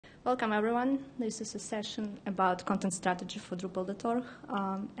Welcome, everyone. This is a session about content strategy for Drupal.org,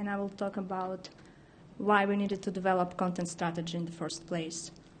 and I will talk about why we needed to develop content strategy in the first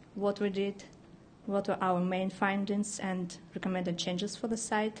place, what we did, what were our main findings and recommended changes for the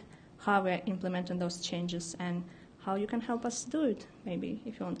site, how we are implementing those changes, and how you can help us do it, maybe,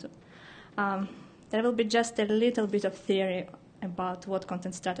 if you want to. There will be just a little bit of theory about what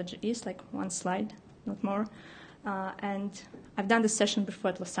content strategy is, like one slide, not more. And I've done this session before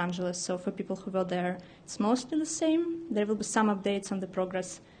at Los Angeles, so for people who were there, it's mostly the same. There will be some updates on the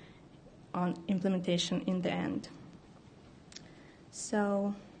progress on implementation in the end.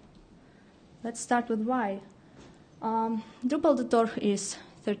 So let's start with why. Drupal.org is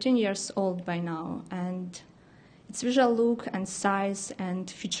 13 years old by now, and its visual look and size and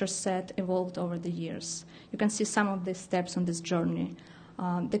feature set evolved over the years. You can see some of these steps on this journey.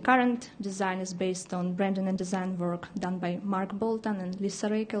 The current design is based on branding and design work done by Mark Bolton and Lisa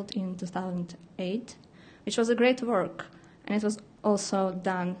Reichelt in 2008, which was a great work, and it was also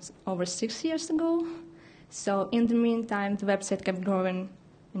done over 6 years ago. So in the meantime, the website kept growing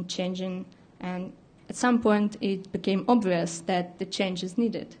and changing, and at some point it became obvious that the change is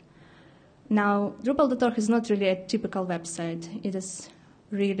needed. Now, Drupal.org is not really a typical website. It is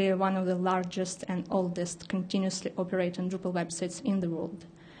really one of the largest and oldest continuously operating Drupal websites in the world.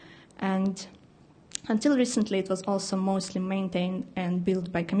 And until recently, it was also mostly maintained and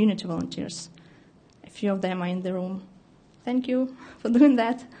built by community volunteers. A few of them are in the room. Thank you for doing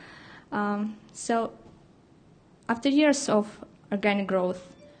that. So after years of organic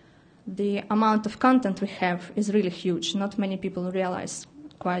growth, the amount of content we have is really huge. Not many people realize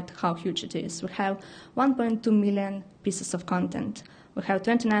quite how huge it is. We have 1.2 million pieces of content. We have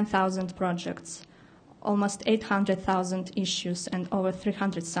 29,000 projects, almost 800,000 issues, and over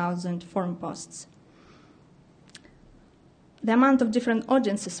 300,000 forum posts. The amount of different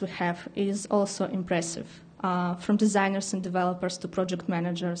audiences we have is also impressive, from designers and developers to project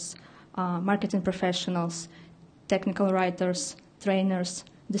managers, marketing professionals, technical writers, trainers,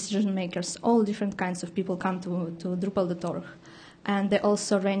 decision makers. All different kinds of people come to Drupal.org. And they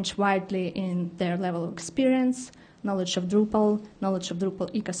also range widely in their level of experience, knowledge of Drupal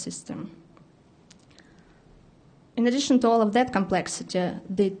ecosystem. In addition to all of that complexity,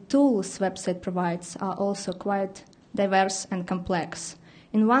 the tools website provides are also quite diverse and complex.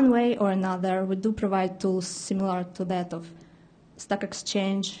 In one way or another, we do provide tools similar to that of Stack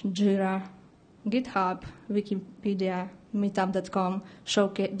Exchange, Jira, GitHub, Wikipedia, Meetup.com,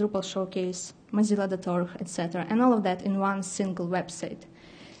 Drupal Showcase, Mozilla.org, etc., and all of that in one single website.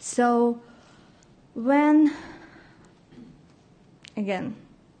 So again,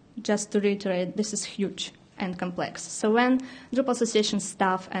 just to reiterate, this is huge and complex. So when Drupal Association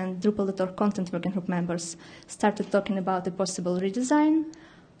staff and Drupal.org content working group members started talking about a possible redesign,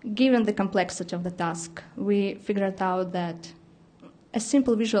 given the complexity of the task, we figured out that a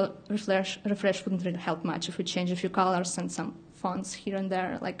simple visual refresh wouldn't really help much. If we change a few colors and some fonts here and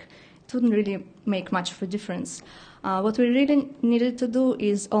there, it wouldn't really make much of a difference. What we really needed to do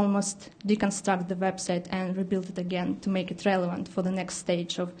is almost deconstruct the website and rebuild it again to make it relevant for the next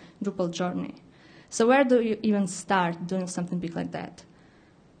stage of Drupal journey. So where do you even start doing something big like that?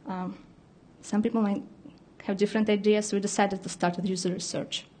 Some people might have different ideas. We decided to start with user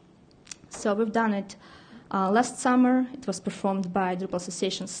research. So we've done it last summer. It was performed by Drupal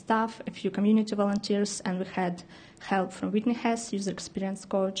Association staff, a few community volunteers, and we had help from Whitney Hess, user experience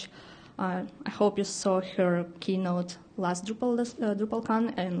coach. I hope you saw her keynote last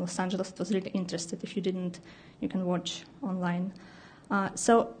DrupalCon in Los Angeles. It was really interesting. If you didn't, you can watch online.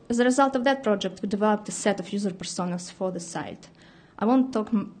 So as a result of that project, we developed a set of user personas for the site. I won't talk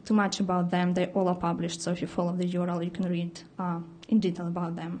too much about them. They all are published, so if you follow the URL, you can read in detail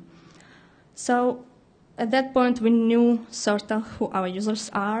about them. So at that point, we knew sort of who our users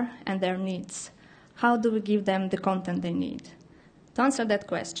are and their needs. How do we give them the content they need? To answer that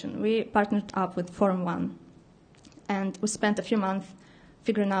question, we partnered up with Forum One, and we spent a few months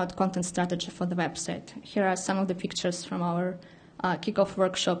figuring out content strategy for the website. Here are some of the pictures from our kickoff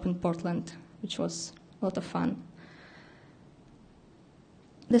workshop in Portland, which was a lot of fun.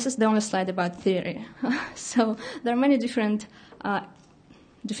 This is the only slide about theory. So there are many different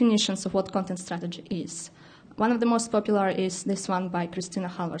definitions of what content strategy is. One of the most popular is this one by Christina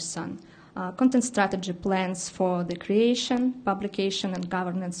Halvorson. Content strategy plans for the creation, publication, and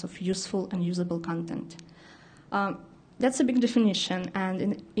governance of useful and usable content. That's a big definition,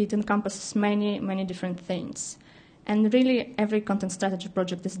 and it encompasses many, many different things. And really, every content strategy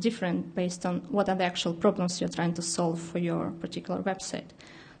project is different based on what are the actual problems you're trying to solve for your particular website.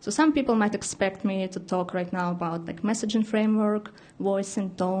 So some people might expect me to talk right now about like messaging framework, voice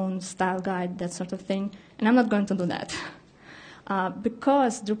and tone, style guide, that sort of thing, and I'm not going to do that.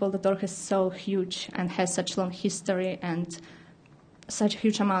 Because Drupal.org is so huge and has such long history and such a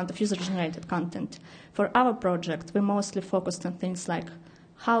huge amount of user-generated content, for our project, we mostly focused on things like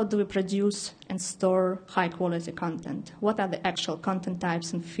how do we produce and store high-quality content? What are the actual content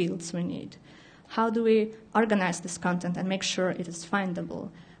types and fields we need? How do we organize this content and make sure it is findable?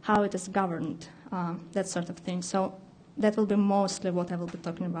 How it is governed? That sort of thing. So that will be mostly what I will be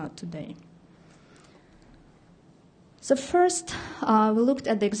talking about today. So first, we looked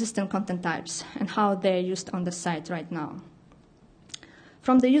at the existing content types and how they're used on the site right now.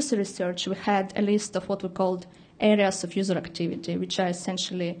 From the user research, we had a list of what we called areas of user activity, which are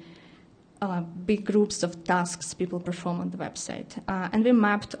essentially big groups of tasks people perform on the website. And we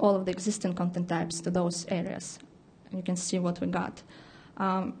mapped all of the existing content types to those areas. And you can see what we got.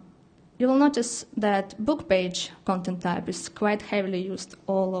 You will notice that book page content type is quite heavily used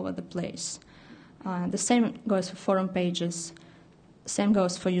all over the place. The same goes for forum pages. Same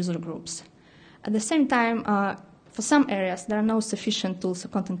goes for user groups. At the same time, for some areas, there are no sufficient tools or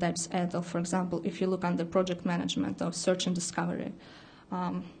content types at all. For example, if you look under project management or search and discovery,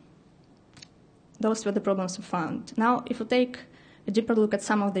 those were the problems we found. Now, if you take a deeper look at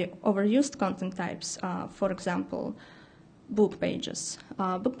some of the overused content types, for example, book pages.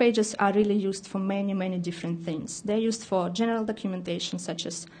 Book pages are really used for many, many different things. They're used for general documentation, such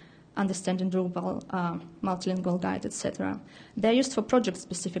as understanding Drupal, multilingual guide, etc. They're used for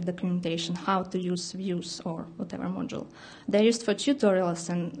project-specific documentation, how to use views or whatever module. They're used for tutorials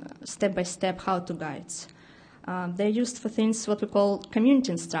and step-by-step how-to guides. They're used for things what we call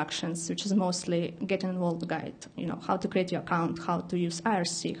community instructions, which is mostly get involved guide, how to create your account, how to use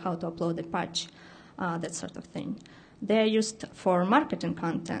IRC, how to upload a patch, that sort of thing. They're used for marketing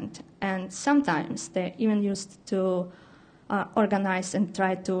content, and sometimes they're even used to organize and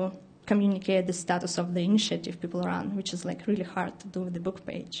try to communicate the status of the initiative people run, which is like really hard to do with the book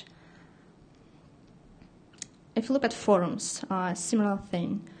page. If you look at forums, similar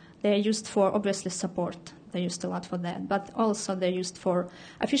thing. They're used for, obviously, support. They're used a lot for that. But also they're used for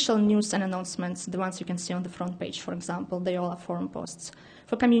official news and announcements, the ones you can see on the front page, for example. They all are forum posts.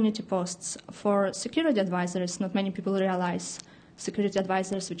 For community posts, for security advisories, not many people realize security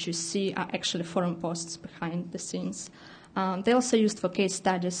advisors, which you see, are actually forum posts behind the scenes. They're also used for case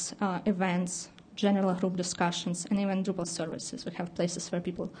studies, events, general group discussions, and even Drupal services. We have places where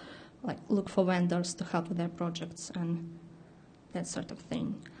people look for vendors to help with their projects and that sort of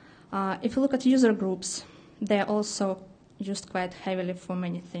thing. If you look at user groups, they're also used quite heavily for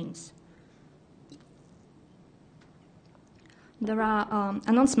many things. There are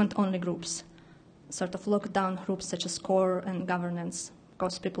announcement-only groups, sort of lockdown groups such as core and governance,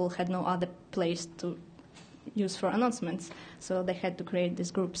 because people had no other place to use for announcements, so they had to create these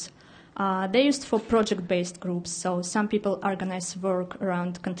groups. They're used for project-based groups, so some people organize work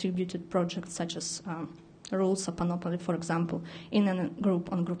around contributed projects such as rules of Panoply, for example, in a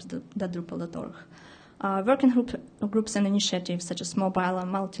group on groups.drupal.org. Working groups and initiatives such as mobile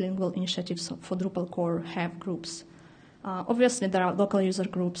and multilingual initiatives for Drupal core have groups. Obviously, there are local user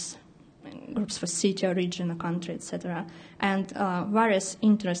groups, groups for city or region or country, etc., and various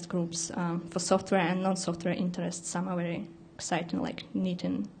interest groups for software and non-software interests. Some are very exciting, like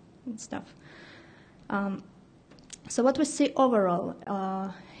knitting and stuff. So what we see overall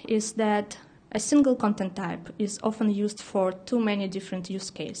is that a single content type is often used for too many different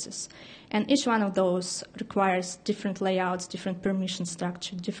use cases, and each one of those requires different layouts, different permission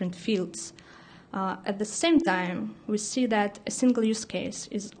structure, different fields. At the same time, we see that a single use case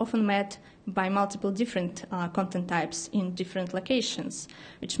is often met by multiple different content types in different locations,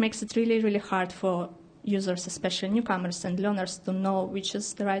 which makes it really, really hard for users, especially newcomers and learners, to know which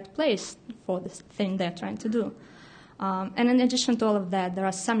is the right place for the thing they're trying to do. And in addition to all of that, there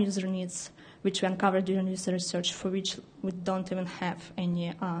are some user needs which we uncovered during user research for which we don't even have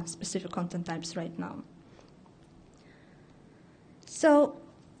any specific content types right now. So,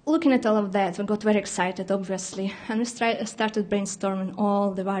 looking at all of that, we got very excited, obviously, and we started brainstorming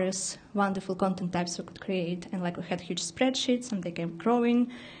all the various wonderful content types we could create. And we had huge spreadsheets, and they kept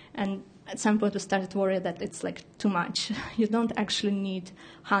growing. And at some point, we started worried that it's too much. You don't actually need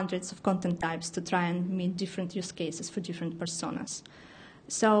hundreds of content types to try and meet different use cases for different personas.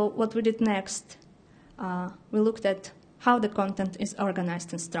 So what we did next, we looked at how the content is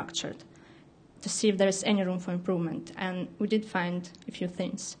organized and structured to see if there is any room for improvement. And we did find a few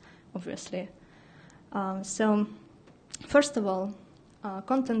things, obviously. So first of all,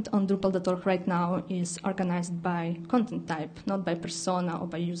 Content on Drupal.org right now is organized by content type, not by persona or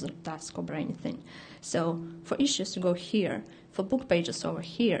by user task or by anything. So for issues, you go here. For book pages over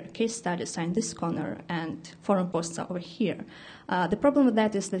here, case studies are in this corner, and forum posts are over here. The problem with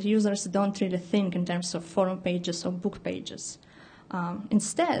that is that users don't really think in terms of forum pages or book pages.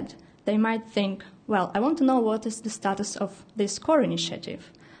 Instead, they might think, well, I want to know what is the status of this core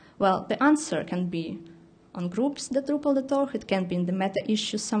initiative. Well, the answer can be on groups.drupal.org, it can be in the meta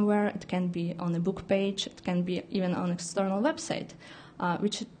issue somewhere, it can be on a book page, it can be even on an external website,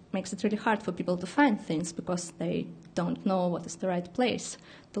 which makes it really hard for people to find things because they don't know what is the right place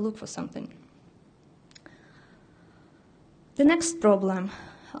to look for something. The next problem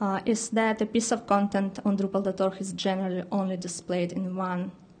is that a piece of content on Drupal.org is generally only displayed in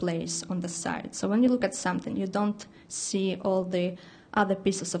one place on the site. So when you look at something, you don't see all the other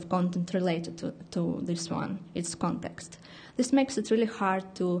pieces of content related to this one, its context. This makes it really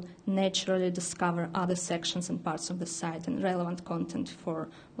hard to naturally discover other sections and parts of the site and relevant content for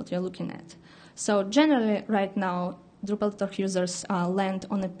what you're looking at. So generally, right now, Drupal.org users land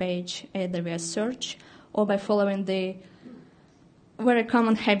on a page either via search or by following the very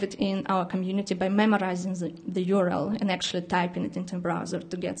common habit in our community by memorizing the URL and actually typing it into a browser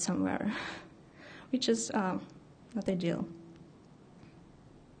to get somewhere, which is not ideal.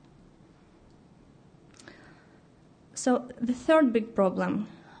 So the third big problem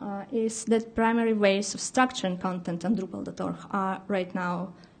is that primary ways of structuring content on Drupal.org are right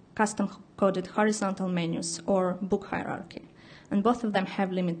now custom-coded horizontal menus or book hierarchy, and both of them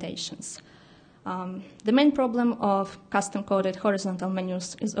have limitations. The main problem of custom-coded horizontal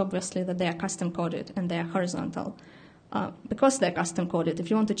menus is obviously that they are custom-coded and they are horizontal. Because they're custom-coded, if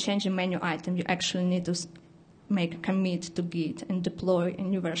you want to change a menu item, you actually need to make a commit to Git and deploy a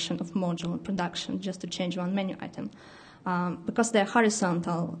new version of module in production just to change one menu item. Because they're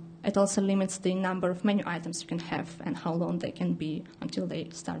horizontal, it also limits the number of menu items you can have and how long they can be until they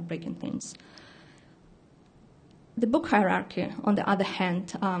start breaking things. The book hierarchy, on the other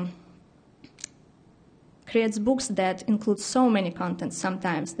hand, creates books that include so many content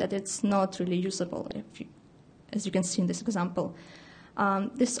sometimes that it's not really usable, as you can see in this example.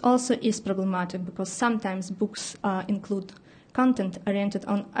 This also is problematic because sometimes books include content oriented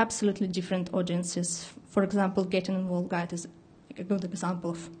on absolutely different audiences. For example, Getting Involved Guide is a good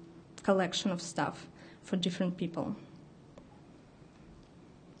example of collection of stuff for different people.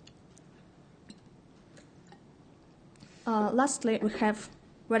 Lastly, we have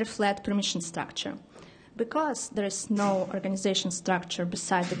very flat permission structure. Because there is no organization structure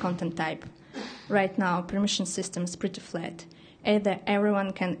beside the content type, right now permission system is pretty flat. Either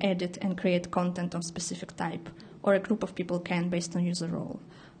everyone can edit and create content of specific type, or a group of people can based on user role.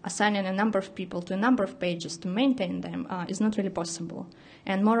 Assigning a number of people to a number of pages to maintain them is not really possible.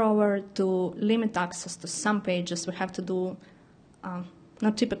 And moreover, to limit access to some pages, we have to do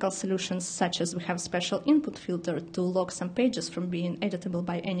not typical solutions such as we have special input filter to lock some pages from being editable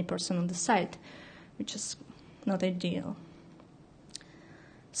by any person on the site, which is not ideal.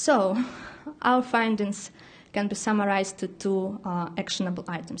 So our findings can be summarized to two actionable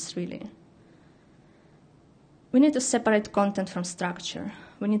items, really. We need to separate content from structure.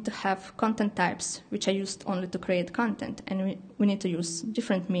 We need to have content types which are used only to create content, and we need to use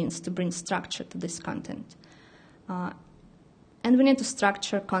different means to bring structure to this content. And we need to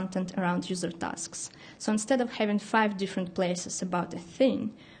structure content around user tasks. So instead of having 5 different places about a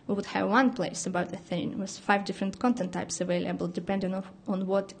thing, we would have one place about a thing with 5 different content types available depending on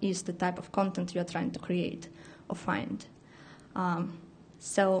what is the type of content you are trying to create or find.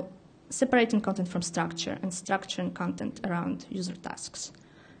 So separating content from structure and structuring content around user tasks.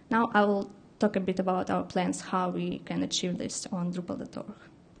 Now I will talk a bit about our plans, how we can achieve this on Drupal.org.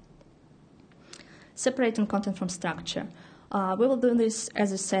 Separating content from structure. We will do this,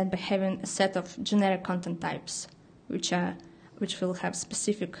 as I said, by having a set of generic content types, which will have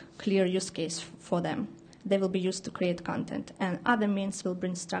specific, clear use case for them. They will be used to create content, and other means will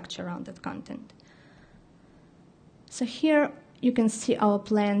bring structure around that content. So here you can see our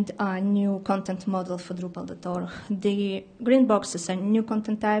planned new content model for Drupal.org. The green boxes are new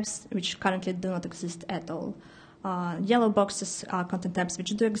content types, which currently do not exist at all. Yellow boxes are content types which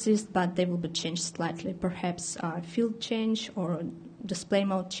do exist, but they will be changed slightly, perhaps field change or display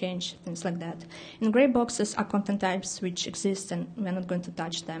mode change, things like that. And gray boxes are content types which exist, and we're not going to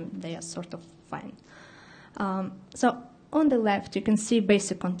touch them. They are sort of fine. So on the left, you can see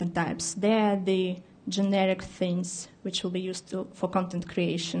basic content types. They are the generic things which will be used for content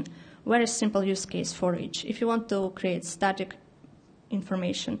creation. Very simple use case for each. If you want to create static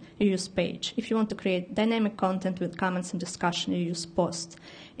information, you use page. If you want to create dynamic content with comments and discussion, you use post.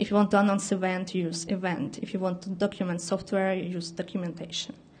 If you want to announce event, you use event. If you want to document software, you use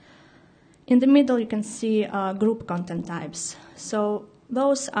documentation. In the middle, you can see group content types. So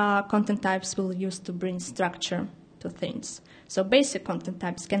those are content types we'll use to bring structure to things. So basic content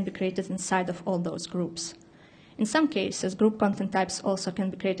types can be created inside of all those groups. In some cases, group content types also can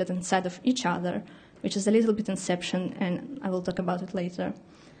be created inside of each other, which is a little bit inception, and I will talk about it later.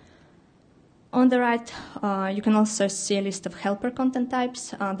 On the right, you can also see a list of helper content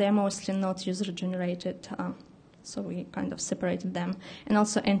types. They are mostly not user-generated, so we kind of separated them. And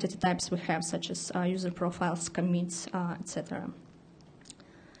also entity types we have, such as user profiles, commits, etc.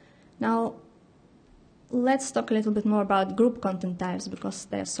 Now, let's talk a little bit more about group content types, because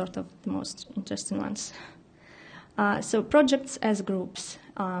they're sort of the most interesting ones. So projects as groups.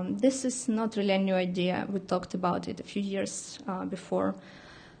 This is not really a new idea. We talked about it a few years before.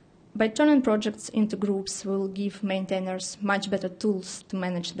 By turning projects into groups, we'll give maintainers much better tools to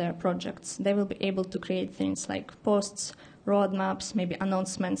manage their projects. They will be able to create things like posts, roadmaps, maybe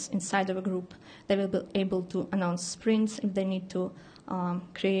announcements inside of a group. They will be able to announce sprints if they need to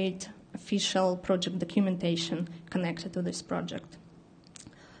create official project documentation connected to this project.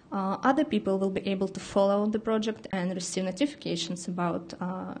 Other people will be able to follow the project and receive notifications about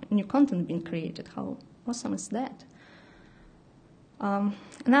new content being created. How awesome is that?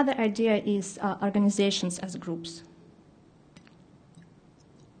 Another idea is organizations as groups.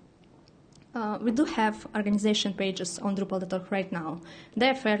 We do have organization pages on Drupal.org right now.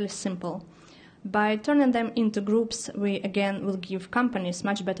 They're fairly simple. By turning them into groups, we again will give companies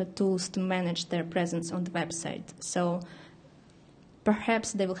much better tools to manage their presence on the website. So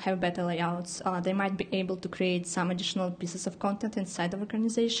perhaps they will have better layouts. They might be able to create some additional pieces of content inside of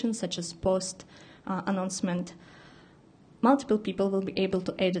organizations, such as post, announcement. Multiple people will be able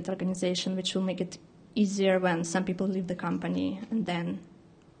to edit organization, which will make it easier when some people leave the company, and then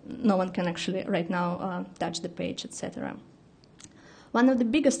no one can actually right now touch the page, etc. One of the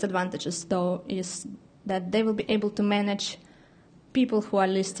biggest advantages, though, is that they will be able to manage people who are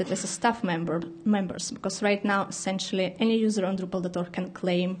listed as a staff members, because right now, essentially, any user on Drupal.org can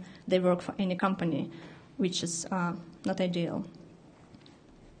claim they work for any company, which is not ideal.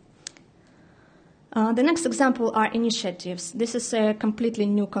 The next example are initiatives. This is a completely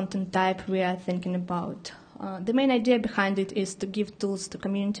new content type we are thinking about. The main idea behind it is to give tools to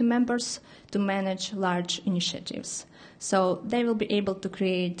community members to manage large initiatives. So they will be able to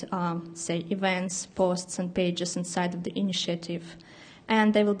create, say, events, posts, and pages inside of the initiative.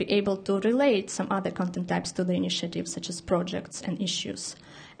 And they will be able to relate some other content types to the initiative, such as projects and issues.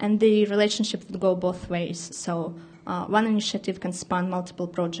 And the relationship will go both ways. So one initiative can span multiple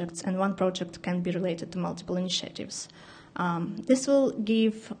projects, and one project can be related to multiple initiatives. This will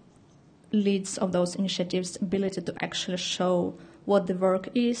give leads of those initiatives ability to actually show what the work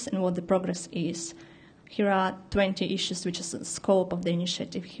is and what the progress is. Here are 20 issues, which is the scope of the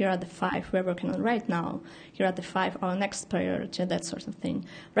initiative. Here are the 5 we're working on right now. Here are the 5 our next priority, that sort of thing.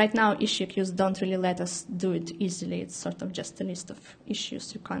 Right now, issue queues don't really let us do it easily. It's sort of just a list of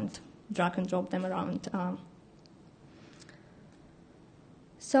issues. You can't drag and drop them around.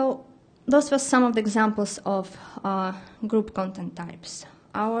 So those were some of the examples of group content types.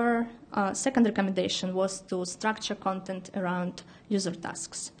 Our second recommendation was to structure content around user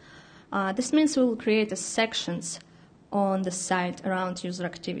tasks. This means we will create sections on the site around user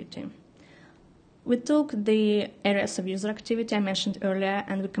activity. We took the areas of user activity I mentioned earlier,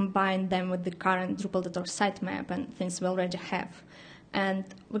 and we combined them with the current Drupal.org sitemap and things we already have. And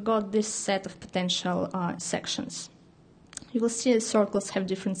we got this set of potential sections. You will see the circles have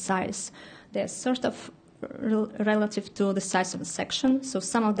different size. They're sort of relative to the size of the section. So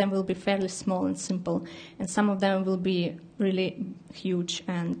some of them will be fairly small and simple, and some of them will be really huge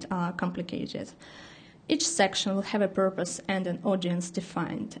and complicated. Each section will have a purpose and an audience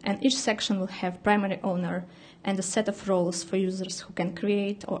defined, and each section will have primary owner and a set of roles for users who can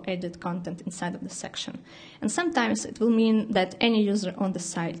create or edit content inside of the section. And sometimes it will mean that any user on the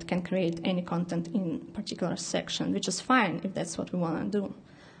site can create any content in a particular section, which is fine if that's what we want to do.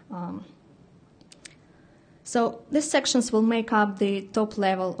 So these sections will make up the top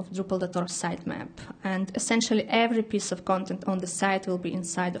level of Drupal.org sitemap, and essentially every piece of content on the site will be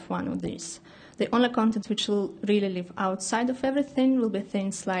inside of one of these. The only content which will really live outside of everything will be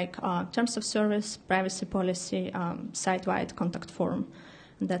things like terms of service, privacy policy, site-wide contact form,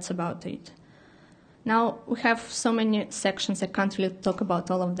 and that's about it. Now, we have so many sections, I can't really talk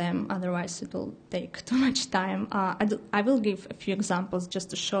about all of them, otherwise it will take too much time. I will give a few examples just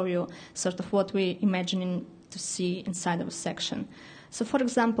to show you sort of what we're imagining to see inside of a section. So for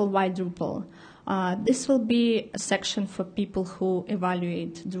example, why Drupal? This will be a section for people who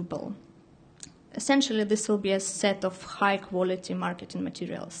evaluate Drupal. Essentially, this will be a set of high-quality marketing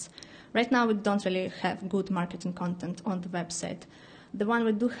materials. Right now, we don't really have good marketing content on the website. The one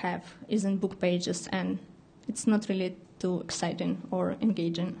we do have is in book pages, and it's not really too exciting or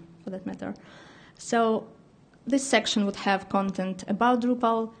engaging, for that matter. So this section would have content about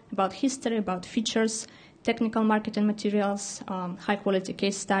Drupal, about history, about features, technical marketing materials, high-quality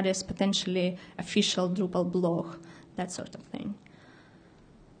case studies, potentially official Drupal blog, that sort of thing.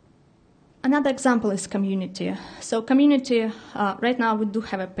 Another example is community. So community, right now we do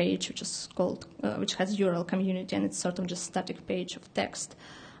have a page which is called, which has URL community, and it's sort of just static page of text.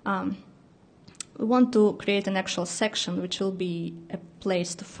 We want to create an actual section which will be a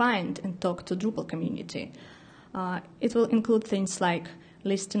place to find and talk to Drupal community. It will include things like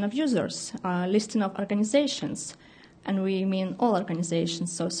listing of users, listing of organizations, and we mean all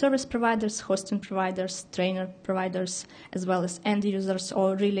organizations, so service providers, hosting providers, trainer providers, as well as end users,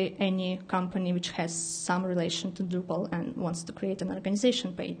 or really any company which has some relation to Drupal and wants to create an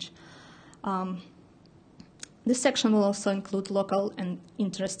organization page. This section will also include local and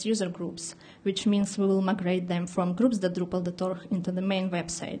interest user groups, which means we will migrate them from groups.drupal.org into the main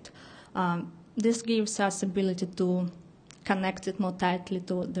website. This gives us ability to connect it more tightly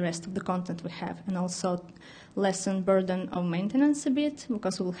to the rest of the content we have, and also lessen burden of maintenance a bit,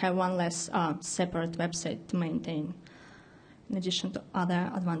 because we'll have one less separate website to maintain, in addition to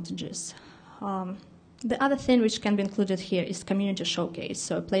other advantages. The other thing which can be included here is community showcase,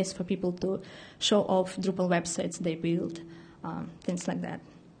 so a place for people to show off Drupal websites they build, things like that.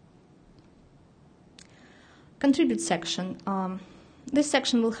 Contribute section. This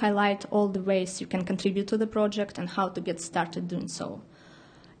section will highlight all the ways you can contribute to the project and how to get started doing so.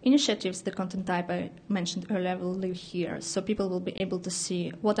 Initiatives, the content type I mentioned earlier, will live here, so people will be able to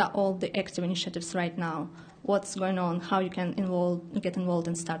see what are all the active initiatives right now, what's going on, how you can get involved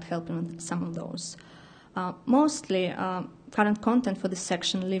and start helping with some of those. Mostly, current content for this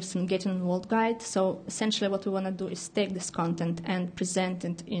section lives in Getting Involved guide, so essentially what we want to do is take this content and present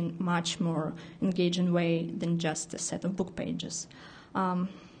it in a much more engaging way than just a set of book pages. I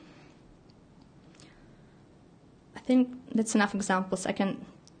think that's enough examples. I can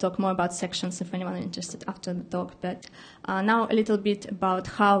talk more about sections if anyone is interested after the talk, but now a little bit about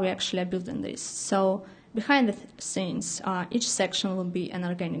how we actually are building this. So behind the scenes, each section will be an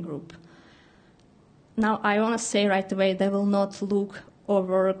organic group. Now, I want to say right away, they will not look or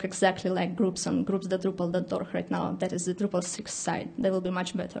work exactly like groups on groups.drupal.org right now. That is the Drupal 6 site. They will be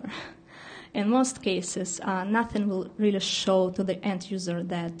much better. In most cases, nothing will really show to the end user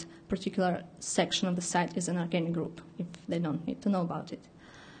that particular section of the site is an organic group, if they don't need to know about it.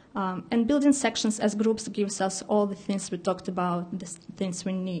 And building sections as groups gives us all the things we talked about, the things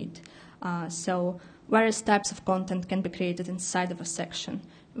we need. So various types of content can be created inside of a section.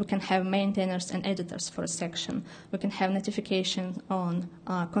 We can have maintainers and editors for a section. We can have notifications on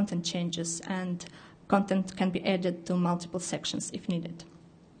content changes, and content can be added to multiple sections if needed.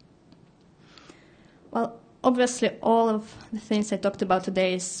 Well, obviously, all of the things I talked about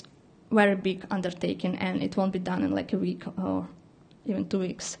today is very big undertaking, and it won't be done in like a week or even 2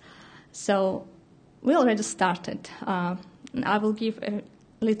 weeks. So we already started. I will give a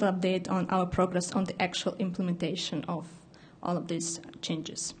little update on our progress on the actual implementation of all of these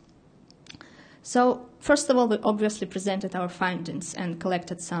changes. So first of all, we obviously presented our findings and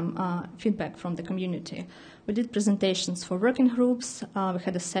collected some feedback from the community. We did presentations for working groups. We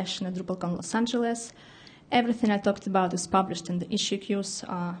had a session at DrupalCon Los Angeles. Everything I talked about is published in the issue queues.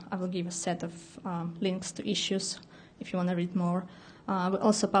 I will give a set of links to issues if you want to read more. We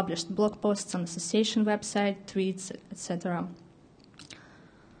also published blog posts on the association website, tweets, etc.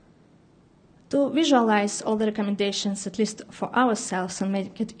 To visualize all the recommendations, at least for ourselves, and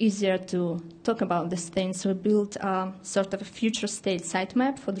make it easier to talk about these things, we built sort of a future state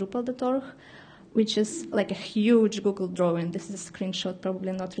sitemap for Drupal.org, which is like a huge Google drawing. This is a screenshot,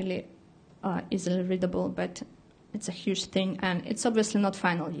 probably not really easily readable, but it's a huge thing, and it's obviously not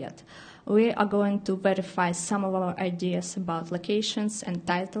final yet. We are going to verify some of our ideas about locations and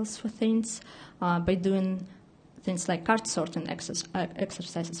titles for things by doing things like cart sorting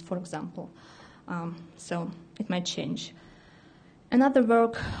exercises, for example. So it might change. Another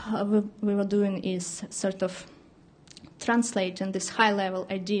work we were doing is sort of translating these high-level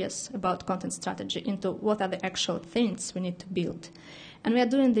ideas about content strategy into what are the actual things we need to build. And we are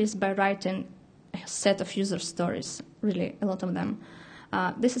doing this by writing a set of user stories, really a lot of them.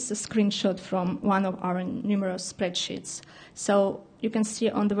 This is a screenshot from one of our numerous spreadsheets. So you can see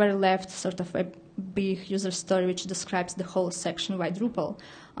on the very left sort of a big user story which describes the whole section by Drupal.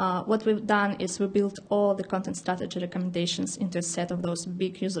 What we've done is we built all the content strategy recommendations into a set of those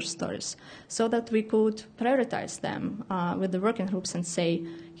big user stories so that we could prioritize them with the working groups and say,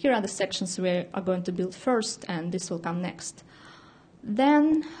 here are the sections we are going to build first, and this will come next.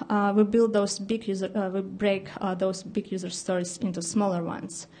 Then we build those big we break those big user stories into smaller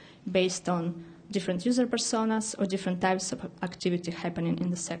ones based on different user personas or different types of activity happening in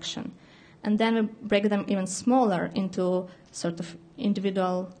the section. And then we break them even smaller into sort of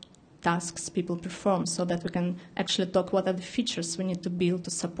individual tasks people perform so that we can actually talk what are the features we need to build to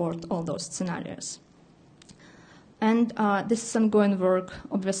support all those scenarios. And this is ongoing work.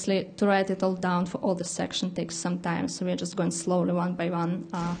 Obviously, to write it all down for all the section takes some time, so we're just going slowly one by one,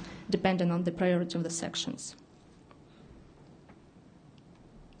 depending on the priority of the sections.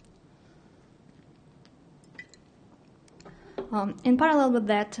 In parallel with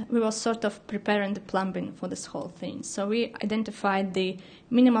that, we were sort of preparing the plumbing for this whole thing. So we identified the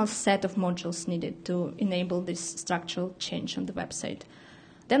minimal set of modules needed to enable this structural change on the website.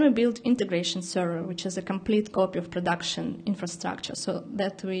 Then we built integration server, which is a complete copy of production infrastructure, so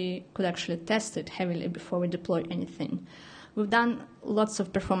that we could actually test it heavily before we deploy anything. We've done lots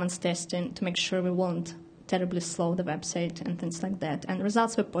of performance testing to make sure we won't terribly slow the website and things like that. And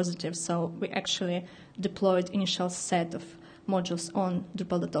results were positive, so we actually deployed initial set of modules on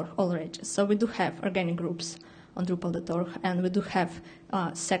Drupal.org already. So we do have organic groups on Drupal.org, and we do have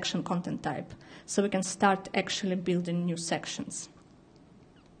section content type. So we can start actually building new sections.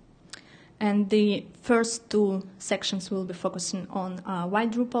 And the first two sections will be focusing on why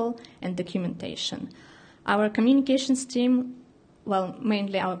Drupal and documentation. Our communications team, well,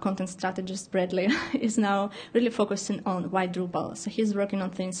 mainly our content strategist, Bradley, is now really focusing on why Drupal. So he's working on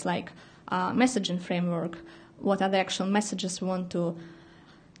things like messaging framework, what are the actual messages we want to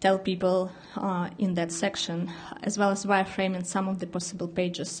tell people in that section, as well as wireframing some of the possible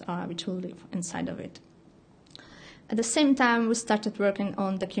pages which will live inside of it. At the same time, we started working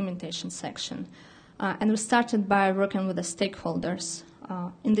on documentation section. And we started by working with the stakeholders.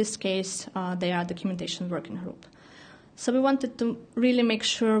 In this case, they are documentation working group. So we wanted to really make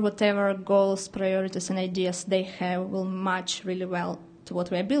sure whatever goals, priorities, and ideas they have will match really well to what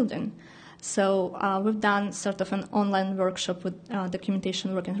we are building. So we've done sort of an online workshop with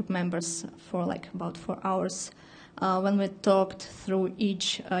documentation working group members for like about 4 hours when we talked through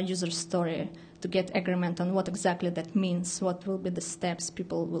each user story to get agreement on what exactly that means, what will be the steps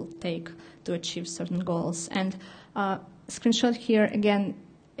people will take to achieve certain goals. And screenshot here, again,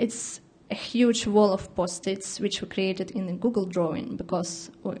 it's a huge wall of post-its which we created in a Google drawing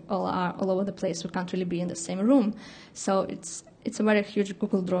because we all are all over the place. We can't really be in the same room. So it's a very huge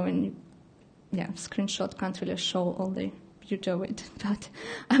Google drawing. Yeah, screenshot can't really show all the beauty of it, but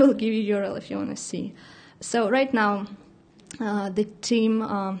I will give you a URL if you want to see. So right now, the team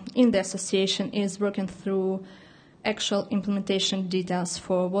in the association is working through actual implementation details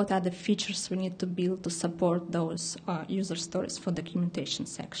for what are the features we need to build to support those user stories for documentation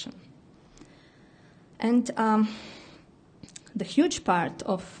section. And the huge part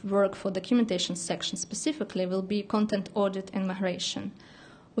of work for documentation section specifically will be content audit and migration.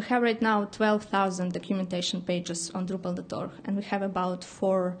 We have right now 12,000 documentation pages on Drupal.org, and we have about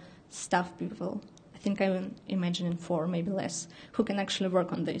 4 staff people, I think I'm imagining 4, maybe less, who can actually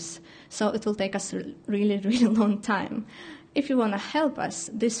work on this. So it will take us a really, really long time. If you want to help us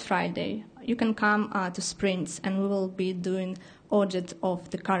this Friday, you can come to Sprints, and we will be doing audit of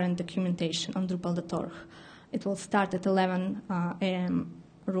the current documentation on Drupal.org. It will start at 11 a.m.,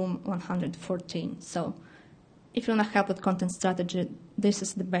 room 114. So if you want to help with content strategy, this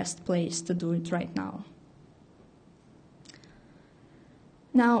is the best place to do it right now.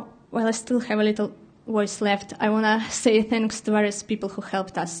 Now, while I still have a little voice left, I want to say thanks to various people who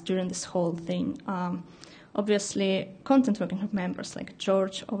helped us during this whole thing. Obviously, content working group members like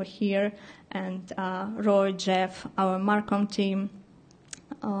George over here, and Roy, Jeff, our Marcom team,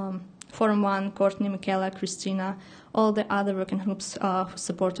 Forum One, Courtney, Michaela, Christina, all the other working groups who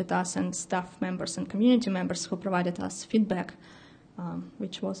supported us, and staff members and community members who provided us feedback,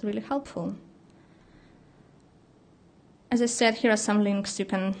 which was really helpful. As I said, here are some links you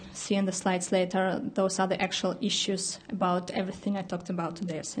can see in the slides later. Those are the actual issues about everything I talked about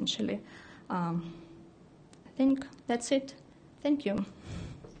today, essentially. I think that's it. Thank you.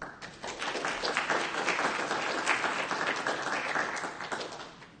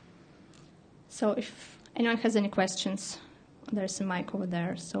 So if anyone has any questions, there's a mic over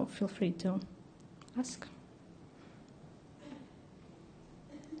there, so feel free to ask.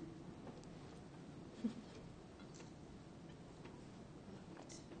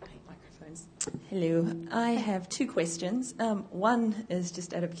 Microphones. Hello. I have two questions. One is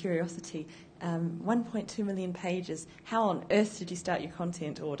just out of curiosity. 1.2 million pages. How on earth did you start your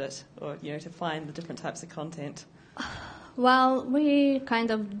content audit, or to find the different types of content? Well, we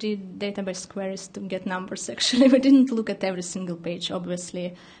kind of did database queries to get numbers, actually. We didn't look at every single page,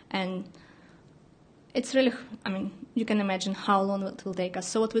 obviously. And it's really, you can imagine how long it will take us.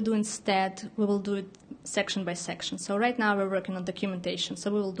 So what we do instead, we will do it section by section. So right now we're working on documentation.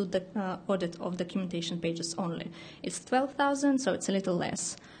 So we will do the audit of documentation pages only. It's 12,000, so it's a little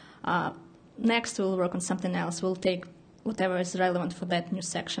less. Next, we'll work on something else. We'll take whatever is relevant for that new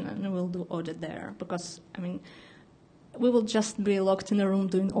section, and we'll do audit there. Because, we will just be locked in a room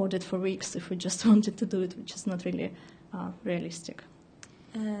doing audit for weeks if we just wanted to do it, which is not really realistic.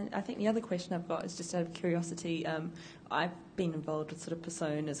 I think the other question I've got is just out of curiosity. I've been involved with sort of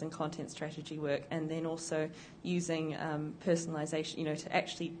personas and content strategy work, and then also using personalization, to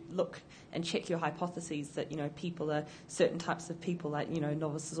actually look and check your hypotheses that, people are certain types of people, like,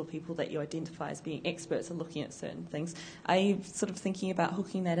 novices or people that you identify as being experts are looking at certain things. Are you sort of thinking about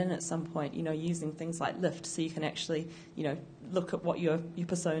hooking that in at some point, using things like Lift so you can actually, look at what your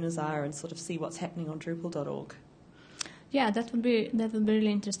personas are and sort of see what's happening on Drupal.org? Yeah, that would be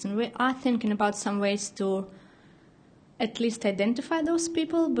really interesting. We are thinking about some ways to at least identify those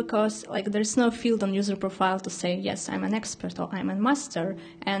people, because there's no field on user profile to say, yes, I'm an expert or I'm a master.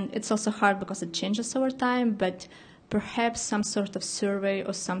 And it's also hard because it changes over time, but perhaps some sort of survey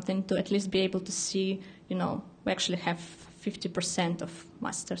or something to at least be able to see, we actually have 50% of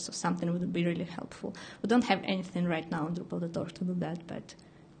masters or something would be really helpful. We don't have anything right now on Drupal.org to do that, but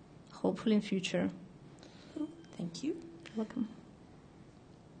hopefully in future. Thank you. Welcome.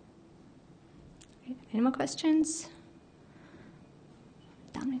 Any more questions?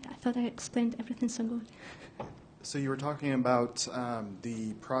 Damn it, I thought I explained everything so good. So you were talking about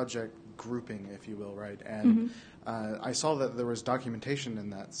the project grouping, if you will, right? And I saw that there was documentation in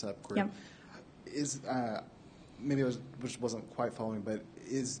that subgroup. Yep. Is maybe I wasn't quite following, but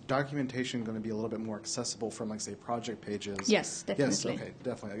is documentation going to be a little bit more accessible from, say, project pages? Yes, definitely. Yes, okay,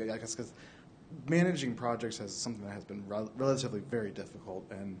 definitely. I guess because managing projects is something that has been relatively very difficult,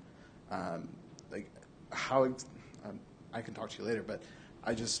 and I can talk to you later, but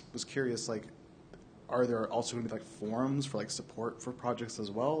I just was curious, are there also going to be forums for support for projects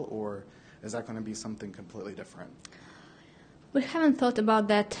as well, or is that going to be something completely different? We haven't thought about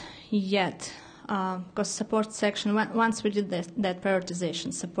that yet, because support section, once we did that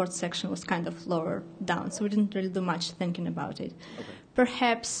prioritization, support section was kind of lower down, so we didn't really do much thinking about it. Okay.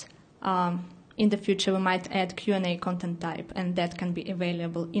 Perhaps in the future we might add Q&A content type, and that can be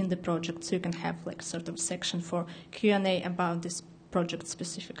available in the project, so you can have sort of section for Q&A about this project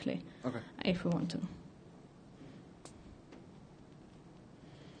specifically, if we want to.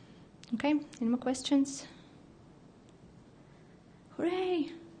 Okay, any more questions? Hooray!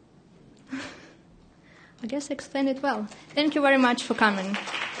 I guess I explained it well. Thank you very much for coming.